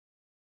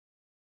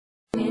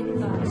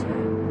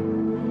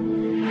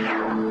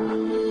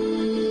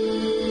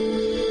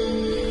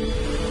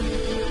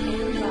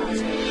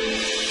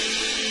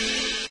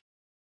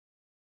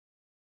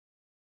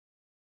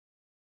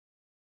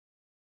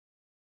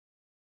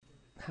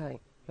Hi,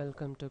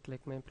 welcome to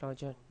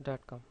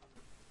clickmyproject.com.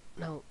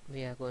 Now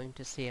we are going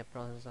to see a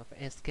process of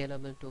a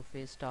scalable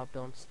two-phase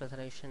top-down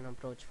specialization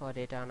approach for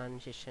data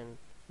anonymization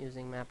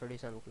using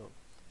MapReduce and Cloud.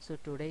 So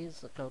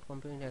today's cloud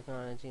computing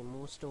technology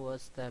moves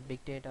towards the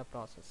big data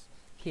process.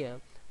 Here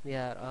we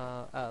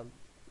are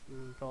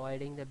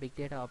providing the big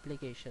data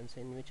applications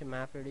in which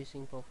map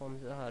reducing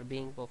performs are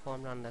being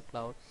performed on the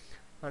cloud,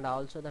 and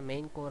also the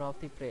main core of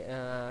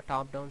the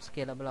top-down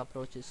scalable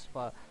approach is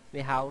for we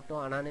have to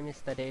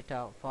anonymize the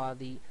data for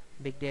the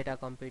big data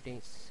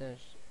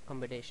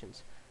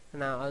computations.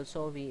 Now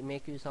also we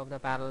make use of the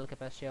parallel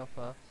capacity of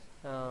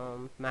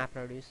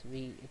MapReduce.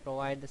 We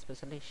provide the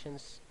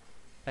specializations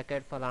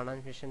required for the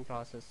anonymization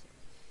process.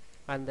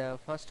 And the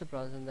first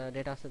process, the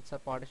datasets are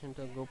partitioned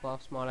into a group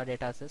of smaller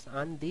datasets,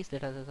 and these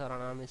datasets are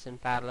anonymous in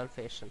parallel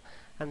fashion.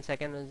 And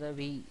second is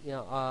we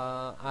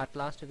at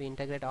last we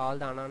integrate all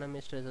the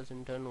anonymous results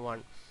into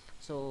one.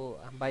 So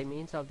by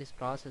means of this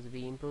process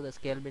we improve the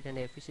scalability and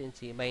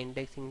efficiency by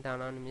indexing the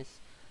anonymous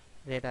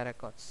data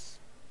records.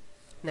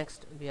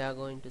 Next we are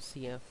going to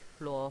see a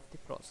flow of the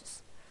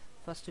process.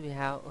 First we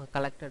have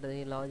collected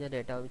the larger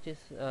data, which is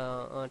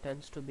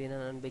tends to be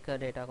in bigger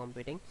data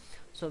computing.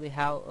 So we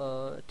have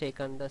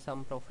taken the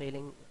some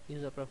profiling,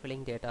 user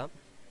profiling data.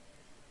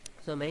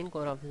 So main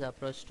core of this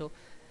approach to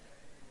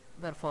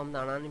perform the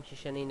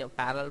anonymization in a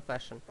parallel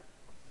fashion.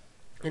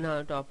 In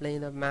order to apply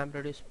the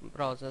MapReduce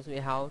process, we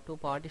have to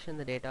partition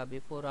the data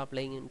before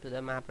applying into the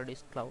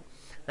MapReduce cloud.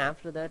 And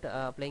after that,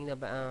 applying the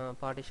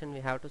partition,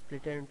 we have to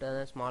split it into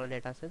the smaller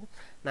data set.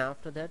 And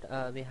after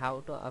that, we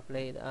have to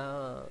apply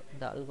the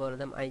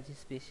algorithm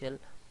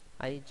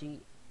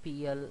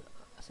IGPL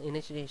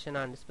initiation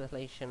and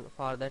specialization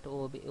for that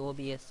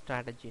OBS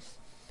strategies.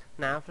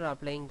 And after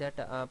applying that,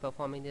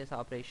 performing these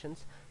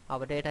operations,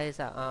 our data is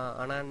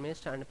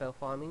anonymized and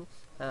performing.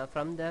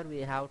 From there we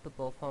have to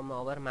perform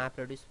our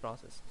MapReduce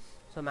process.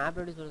 So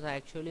MapReduce process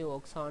actually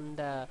works on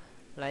the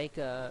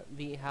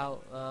we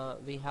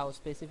have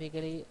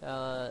specifically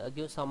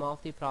give some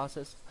of the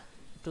process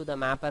to the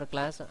mapper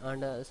class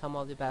and some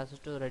of the passes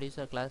to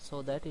reducer class,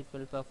 so that it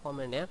will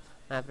perform in a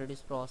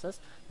MapReduce process.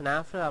 And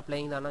after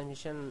applying the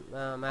anonymization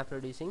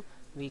MapReducing,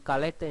 we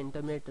collect the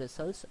intermediate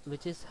results,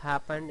 which is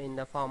happened in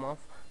the form of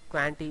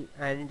quantity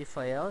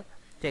identifier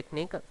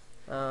technique.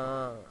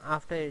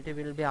 After it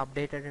will be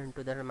updated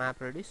into the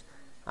MapReduce.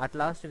 At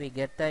last we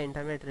get the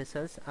intermediate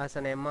results as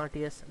an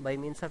MRTS by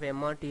means of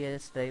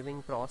MRTS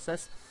driving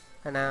process.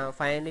 And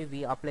finally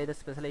we apply the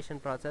specialization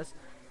process.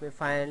 We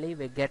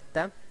get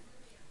the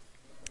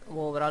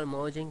overall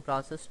merging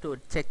process to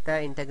check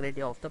the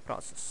integrity of the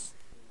process.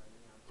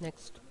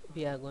 Next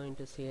we are going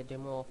to see a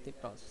demo of the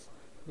process.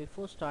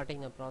 Before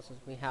starting the process,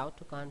 we have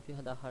to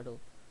configure the Hadoop.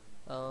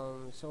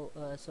 So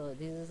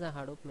this is a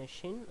Hadoop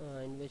machine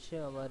in which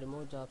our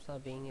remote jobs are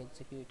being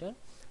executed.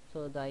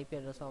 So the IP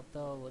address of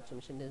the virtual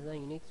machine, this is a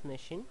Unix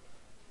machine.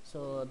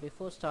 So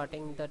before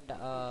starting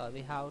that,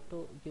 we have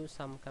to give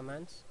some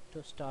commands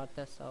to start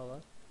the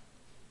server.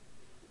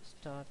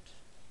 Start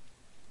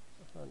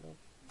Hadoop.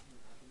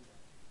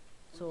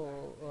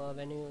 So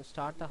when you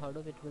start the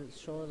Hadoop, it will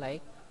show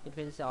like it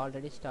will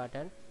already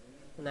started.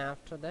 And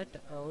after that,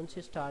 once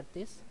you start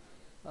this,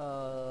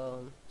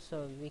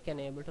 so we can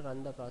able to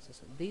run the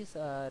process. This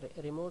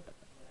remote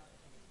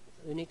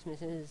Unix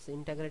machine is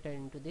integrated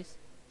into this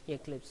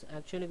Eclipse.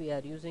 Actually we are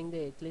using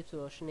the Eclipse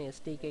version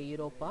SDK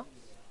Europa,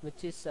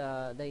 which is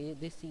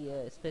this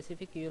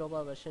specific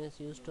Europa version is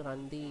used to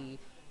run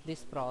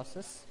this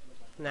process.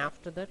 And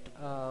after that,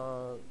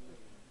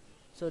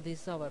 so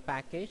this is our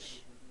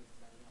package.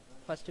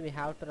 First we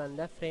have to run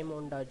the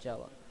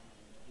frame1.java.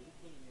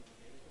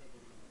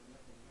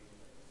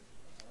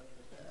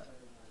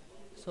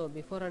 So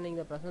before running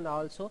the process,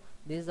 also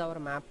this is our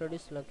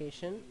MapReduce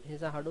location. This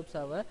is a Hadoop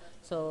server.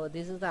 So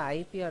this is the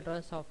IP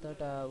address of that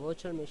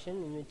virtual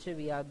machine in which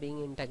we are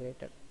being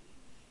integrated.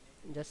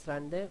 Just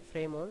run the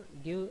frame1,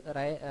 give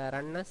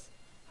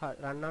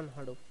run on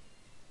Hadoop.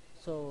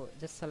 So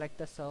just select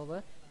the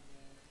server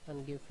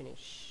and give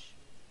finish.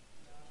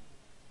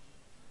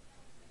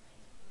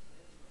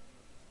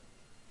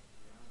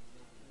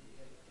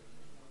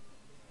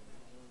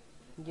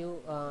 Give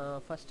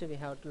first we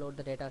have to load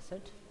the data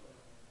set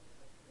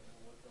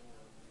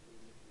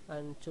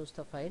and choose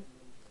the file.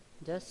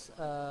 Just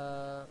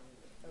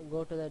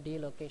go to the D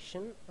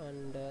location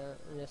and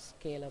just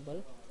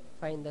Scalable.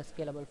 Find the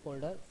Scalable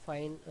folder.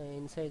 Find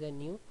inside the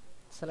new,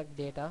 select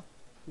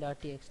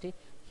data.txt.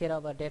 Here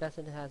our data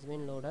set has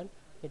been loaded.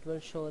 It will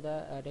show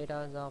the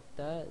data of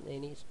the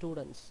any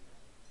student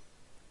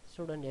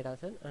data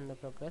set and the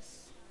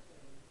progress.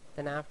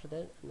 Then after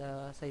that,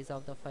 the size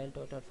of the file,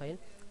 total file,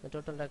 the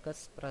total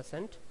records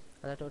present,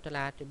 and the total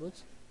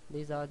attributes.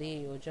 These are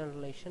the original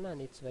relation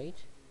and its weight.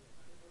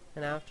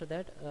 And after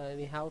that,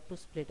 we have to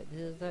split. This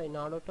is the, in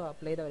order to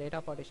apply the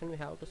data partition, we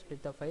have to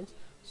split the files.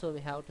 So we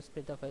have to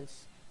split the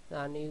files,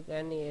 and you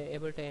can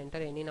able to enter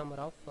any number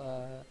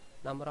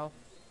of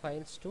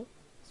files to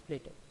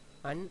split it.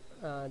 And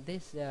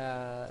these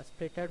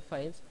splitted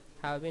files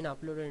have been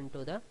uploaded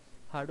into the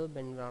Hadoop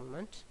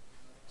environment.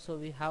 So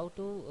we have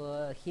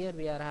to here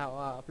we are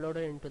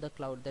uploaded into the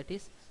cloud, that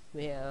is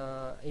we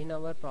in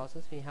our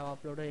process we have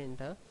uploaded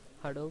into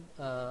Hadoop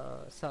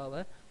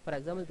server. For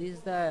example, this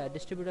is the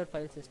distributed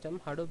file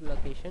system Hadoop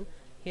location.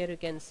 Here you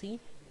can see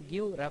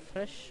give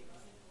refresh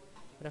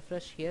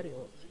here.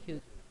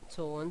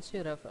 So once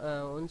you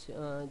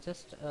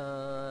just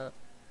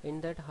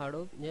in that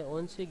Hadoop,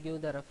 once you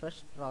give the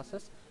refresh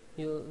process,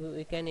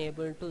 you can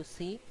able to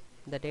see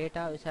the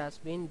data which has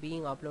been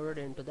being uploaded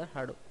into the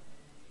Hadoop.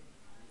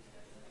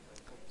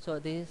 So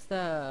this is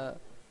the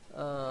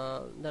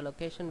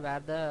location where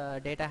the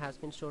data has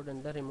been stored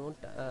in the remote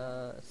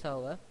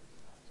server.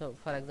 So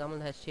for example,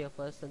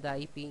 HDFS,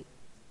 the IP,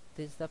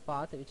 this is the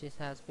path which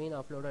has been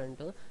uploaded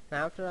into. And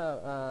after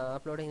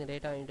uploading the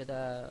data into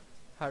the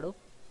Hadoop,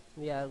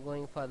 we are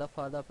going for the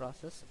further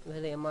process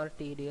with the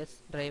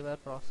MRTDS driver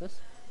process.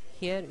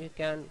 Here you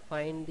can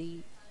find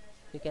you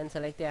can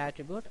select the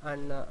attribute,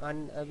 and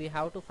we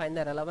have to find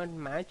the relevant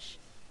match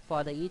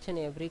for the each and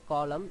every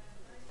column.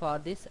 For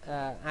this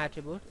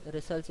attribute,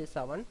 results is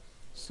 7.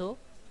 So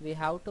we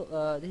have to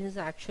this is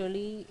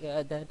actually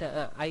that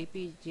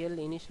IPGL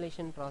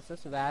initialization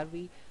process where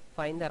we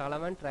find the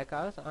relevant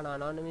records, and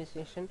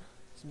anonymization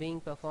is being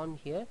performed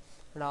here.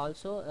 And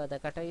also the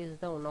kata is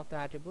the one of the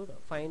attribute.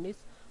 Find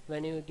is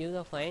when you give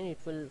the find, it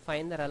will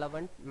find the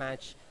relevant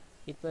match.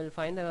 It will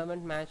find the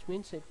relevant match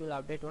means it will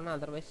update 1,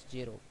 otherwise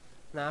 0.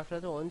 And after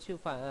that, once you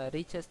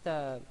reaches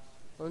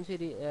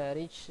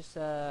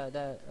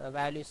the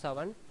value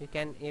 7, you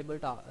can able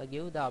to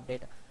give the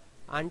update.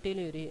 Until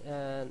you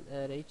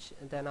reach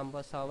the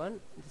number 7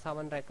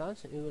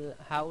 records, you will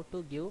have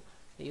to give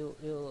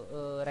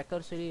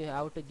recursively you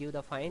have to give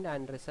the find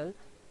and result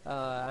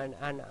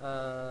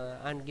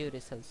and give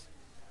results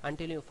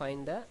until you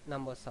find the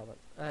number 7.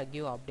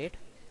 Give update.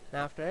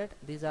 And after it,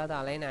 these are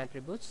the align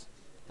attributes.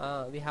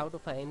 We have to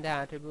find the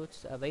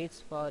attributes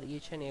weights for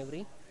each and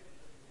every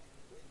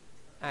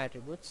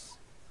attributes.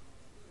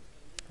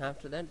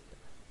 After that,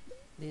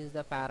 this is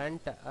the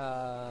parent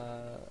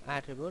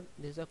attribute.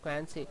 This is a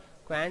quancy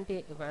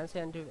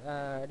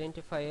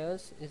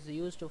identifiers is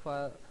used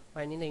for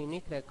finding the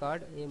unique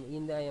record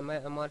in the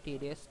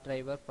MRTDS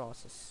driver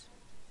process.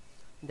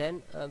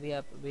 Then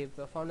we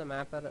perform the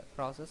mapper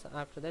process.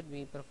 After that,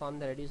 we perform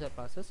the reducer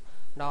process,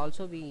 and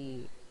also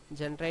we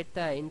generate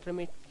the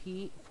intermediate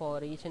key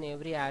for each and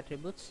every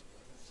attributes.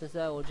 This is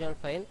the original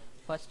file.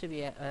 First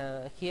we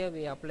here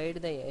we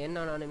applied the n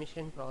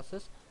anonymization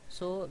process,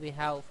 so we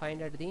have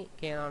finded the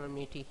k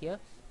anonymity here.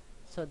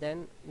 So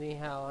then we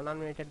have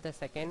anonymated the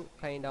second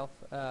kind of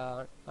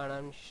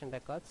anonymization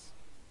records.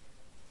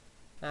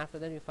 After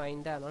that, we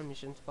find the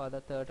anonymizations for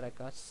the third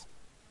records.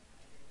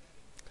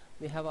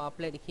 We have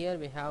applied here.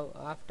 We have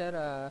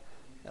after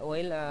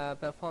while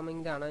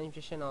performing the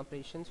anonymization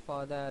operations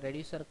for the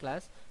reducer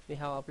class, we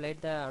have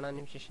applied the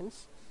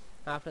anonymizations.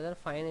 After that,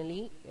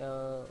 finally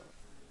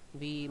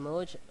we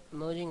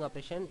merging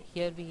operation.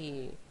 Here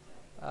we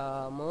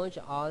merge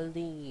all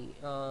the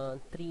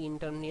 3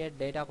 intermediate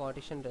data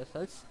partition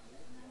results.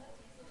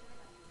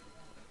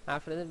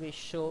 After that, we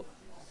show.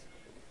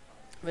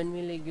 When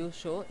we give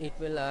show, it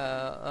will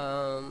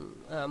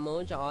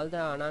merge all the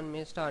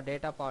anonymized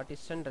data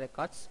partition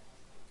records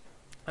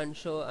and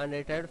show and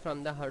retrieve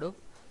from the Hadoop,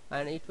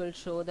 and it will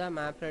show the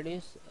map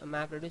reduce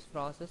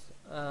process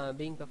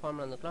being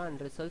performed on the cloud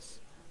and results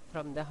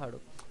from the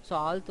Hadoop. So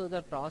all through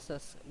the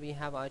process, we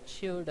have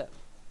achieved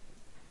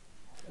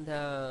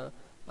the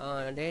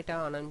data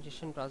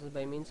anonymization process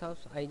by means of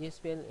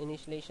IGSPL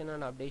initialization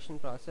and updation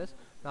process.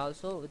 And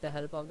also with the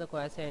help of the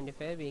quasi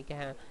identifier,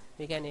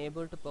 we can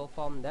able to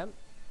perform the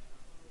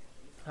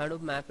Hadoop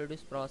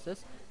MapReduce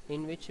process,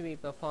 in which we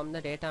perform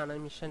the data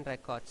anonymization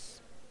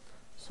records.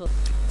 So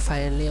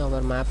finally,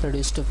 our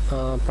MapReduce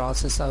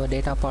process, our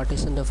data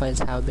partition files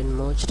have been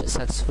merged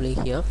successfully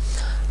here.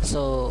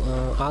 So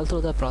all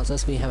through the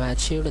process, we have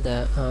achieved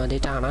the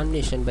data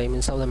anonymization by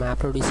means of the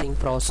MapReducing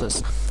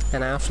process,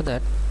 and after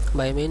that,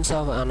 by means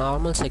of a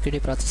normal security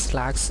process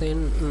lacks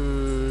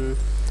in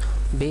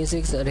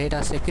basics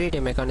data security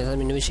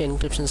mechanism in which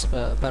encryption is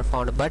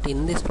performed. But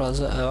in this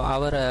process,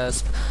 our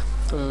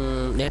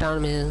data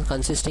anonymization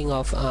consisting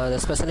of the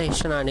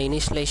specialization and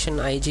initialization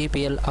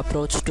IGPL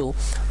approach to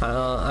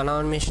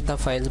anonymize the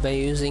files by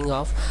using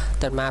of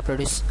the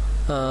MapReduce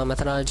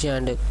methodology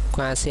and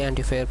quasi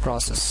identifier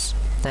process.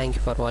 Thank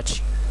you for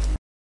watching.